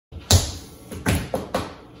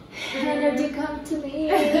Energy come to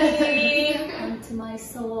me, come to my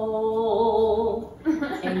soul.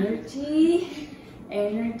 Energy,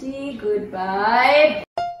 energy, good vibe.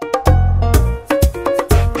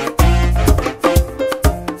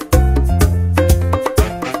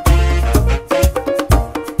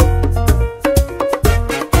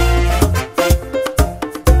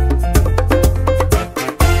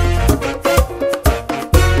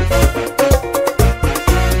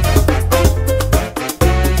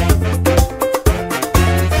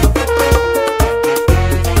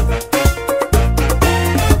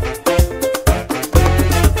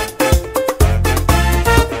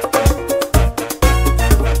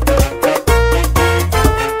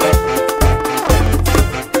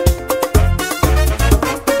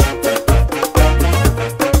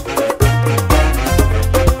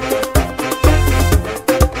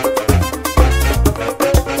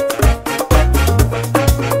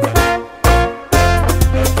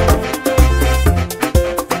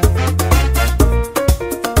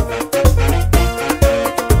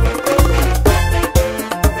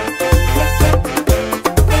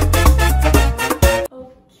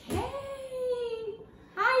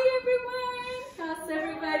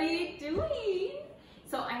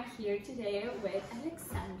 Today with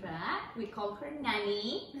Alexandra. We call her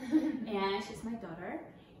Nanny, and she's my daughter,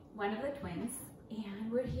 one of the twins,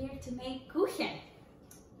 and we're here to make Kuchen.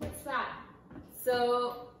 What's that?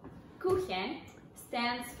 So Kuchen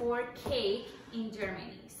stands for cake in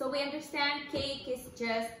Germany. So we understand cake is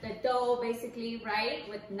just the dough basically, right,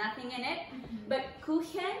 with nothing in it, but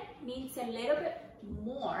Kuchen means a little bit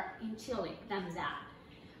more in Chile than that.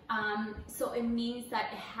 So it means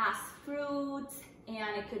that it has fruits,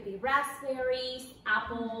 and it could be raspberries,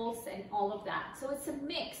 apples, and all of that. So it's a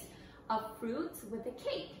mix of fruits with a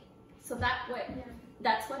cake. So that's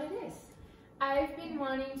what it is. I've been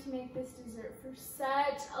wanting to make this dessert for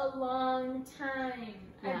such a long time.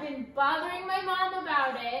 Yeah. I've been bothering my mom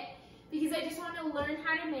about it because I just want to learn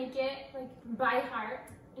how to make it like by heart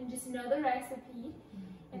and just know the recipe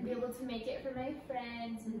and be able to make it for my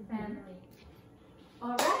friends and family.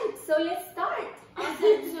 All right, so let's start.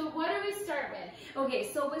 Awesome. So what do we start with?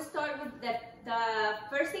 Okay, so we'll start with the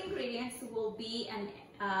first ingredients will be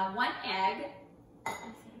one egg,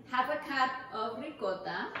 half a cup of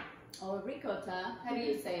ricotta, or ricotta, how do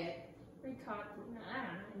you say it? Ricotta, I don't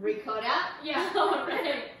know. Ricotta? Yeah, all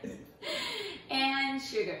right. And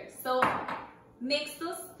sugar. So mix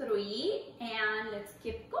those three and let's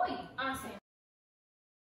keep going. Awesome.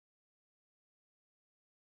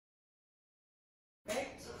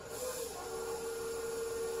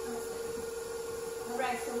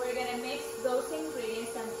 Alright, so we're going to mix those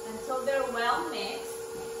ingredients until they're well mixed,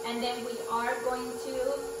 and then we are going to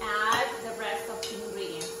add the rest of the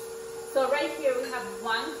ingredients. So right here we have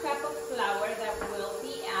 1 cup of flour that we'll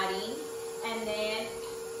be adding, and then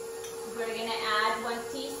we're going to add 1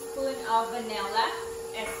 teaspoon of vanilla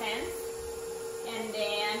essence, and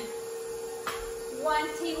then 1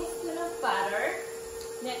 tablespoon of butter,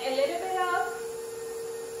 then a little bit of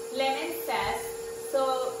lemon zest.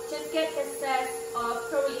 So just get the zest of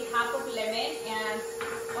probably half of lemon and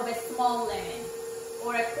of a small lemon,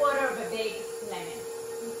 or a quarter of a big lemon,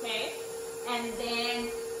 okay? And then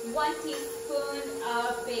 1 teaspoon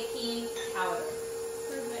of baking powder.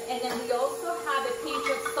 Perfect. And then we also have a pinch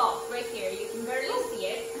of salt right here. You can barely see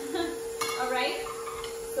it. All right?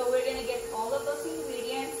 So we're gonna get all of those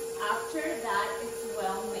ingredients. After that, it's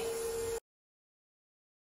well mixed.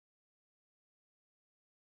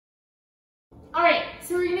 All right,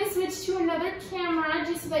 so we're gonna switch to another camera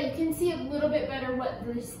just so that you can see a little bit better what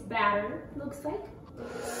this batter looks like.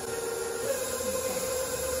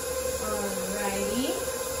 Alrighty.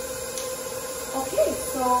 Okay,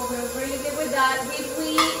 so we're really good with that. Did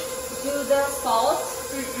we do the salt?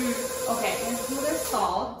 Okay, let's do the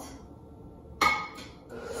salt.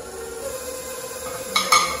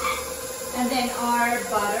 And then our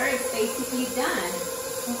butter is basically done.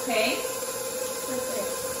 Okay?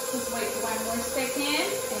 Perfect. Just wait 1 more second,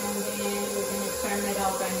 and then we're going to turn it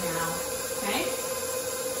over now. Okay?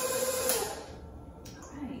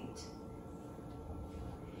 Alright.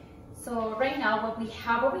 So right now what we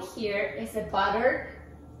have over here is a buttered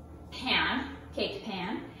pan, cake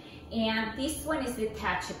pan, and this one is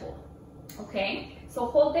detachable. Okay? So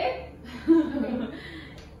hold it, and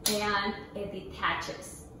it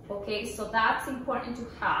detaches. Okay? So that's important to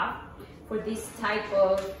have for this type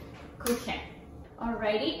of Kuchen.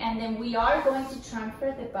 Alrighty, and then we are going to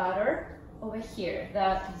transfer the butter over here,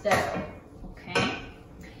 the dough, okay?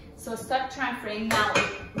 So start transferring. Now,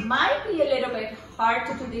 it might be a little bit hard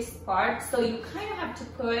to do this part, so you kind of have to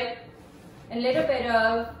put a little bit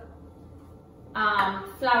of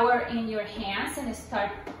flour in your hands and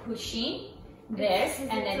start pushing this, and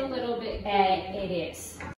then a little bit it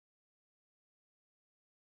is.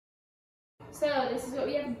 So this is what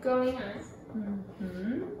we have going on.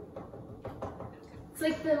 It's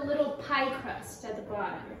like the little pie crust at the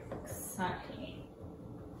bottom. Exactly.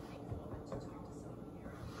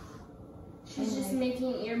 She's just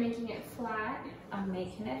you're making it flat. I'm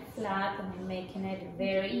making it flat and I'm making it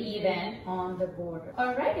very even on the border.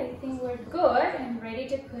 All right, I think we're good and ready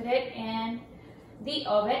to put it in the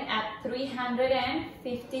oven at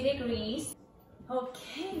 350 degrees.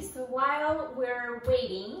 Okay, so while we're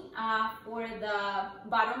waiting for the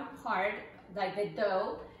bottom part, like the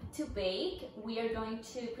dough, to bake, we are going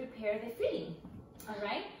to prepare the filling. All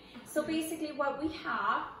right, so basically what we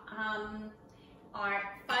have are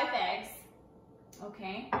 5 eggs,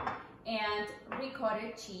 okay, and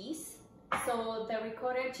ricotta cheese. So the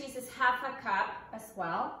ricotta cheese is half a cup as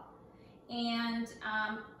well, and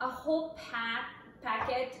a whole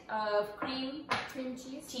packet of cream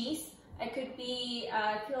cheese. It could be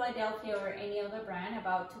Philadelphia or any other brand,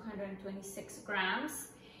 about 226 grams.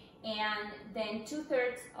 And then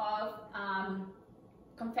 2/3 of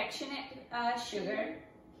confectionate sugar,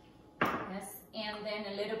 yes, and then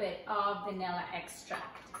a little bit of vanilla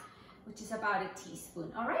extract, which is about a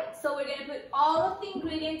teaspoon. All right, so we're gonna put all of the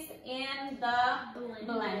ingredients in the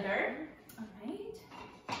blender. All right.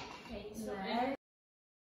 Okay, so all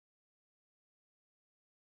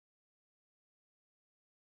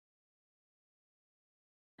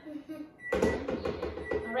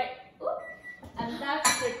right. And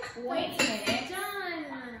that's the 20 minutes done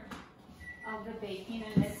of the baking,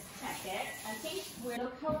 and let's check it. I think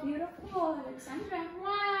look how beautiful, Alexandra.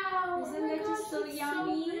 Wow! Isn't that just so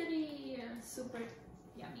yummy? So pretty. Super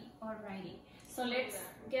yummy. Alrighty. So let's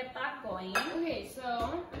get that going. Okay, so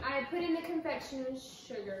I put in the confectioner's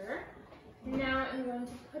sugar. Now I'm going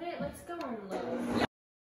to put it, let's go on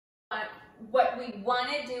low. What we want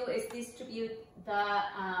to do is distribute the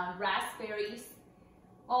raspberries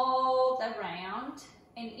all around,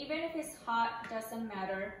 and even if it's hot, doesn't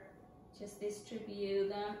matter, just distribute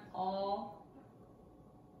them all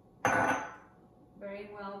very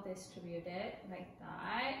well distributed, like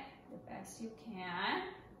that, the best you can,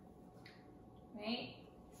 right?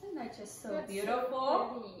 Isn't that just so beautiful?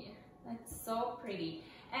 So pretty. That's so pretty.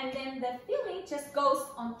 And then the filling just goes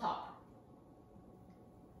on top.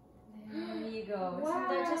 There you go. Wow. Isn't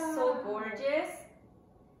that just so gorgeous?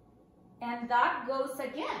 And that goes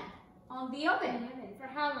again on the oven. For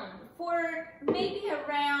how long? For maybe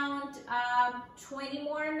around 20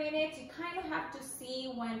 more minutes. You kind of have to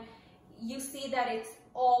see when you see that it's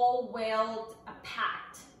all well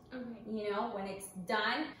packed. Okay. You know, when it's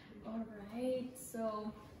done. All right,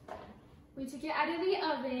 so we took it out of the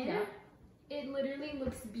oven. Yeah. It literally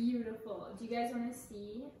looks beautiful. Do you guys want to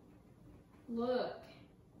see? Look.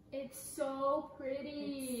 It's so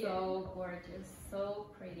pretty. It's so gorgeous, so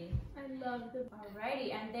pretty. I love the.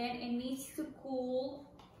 Alrighty, and then it needs to cool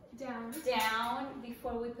down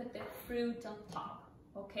before we put the fruit on top.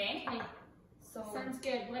 Okay. So sounds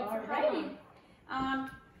good. Like alrighty. I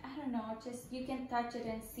don't know. Just you can touch it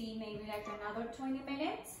and see maybe like another 20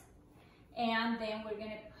 minutes, and then we're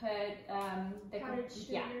gonna put the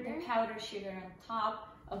powdered sugar on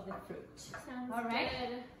top of the fruit. Sounds all right.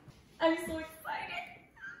 Good. I'm so excited.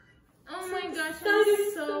 Oh my gosh,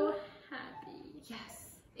 I'm so happy.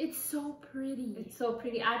 Yes. It's so pretty. It's so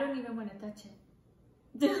pretty. I don't even want to touch it.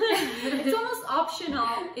 It's almost optional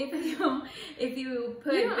if you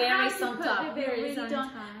put berries on top. Berries on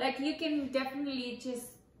top. Like you can definitely just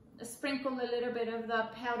sprinkle a little bit of the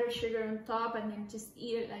powdered sugar on top and then just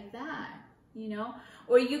eat it like that, you know?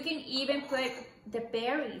 Or you can even put the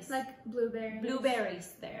berries, like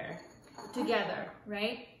blueberries there together,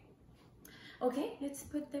 right? Okay, let's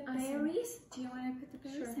put the berries. Do you want to put the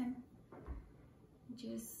berries in?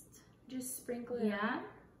 Just sprinkle it on.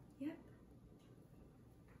 Yep.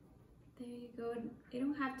 There you go. It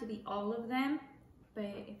don't have to be all of them, but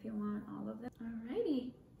if you want all of them.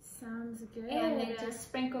 Alrighty. Sounds good. And then just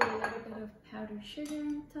sprinkle a little bit of powdered sugar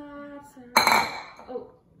on top.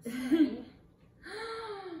 Oh, sorry.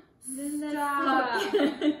 Stop.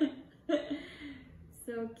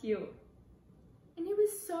 So cute. And it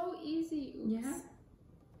was so easy. Oops. Yeah.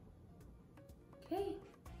 Okay.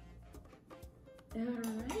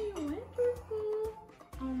 Alright, wonderful.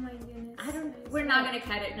 Oh my goodness. We're not gonna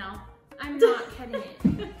cut it now. I'm not cutting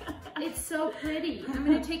it. It's so pretty. I'm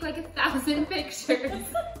gonna take like 1,000 pictures.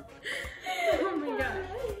 Oh my gosh.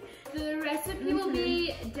 The recipe will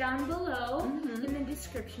be down below in the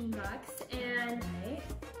description box. And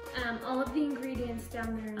all of the ingredients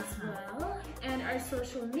down there as well, and our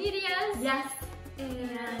social medias. Yes. And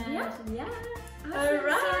yeah. Awesome. All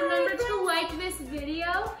right. So remember to like this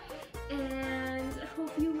video, and I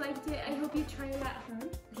hope you liked it. I hope you try it at home.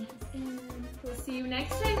 Yes. And we'll see you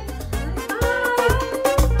next time.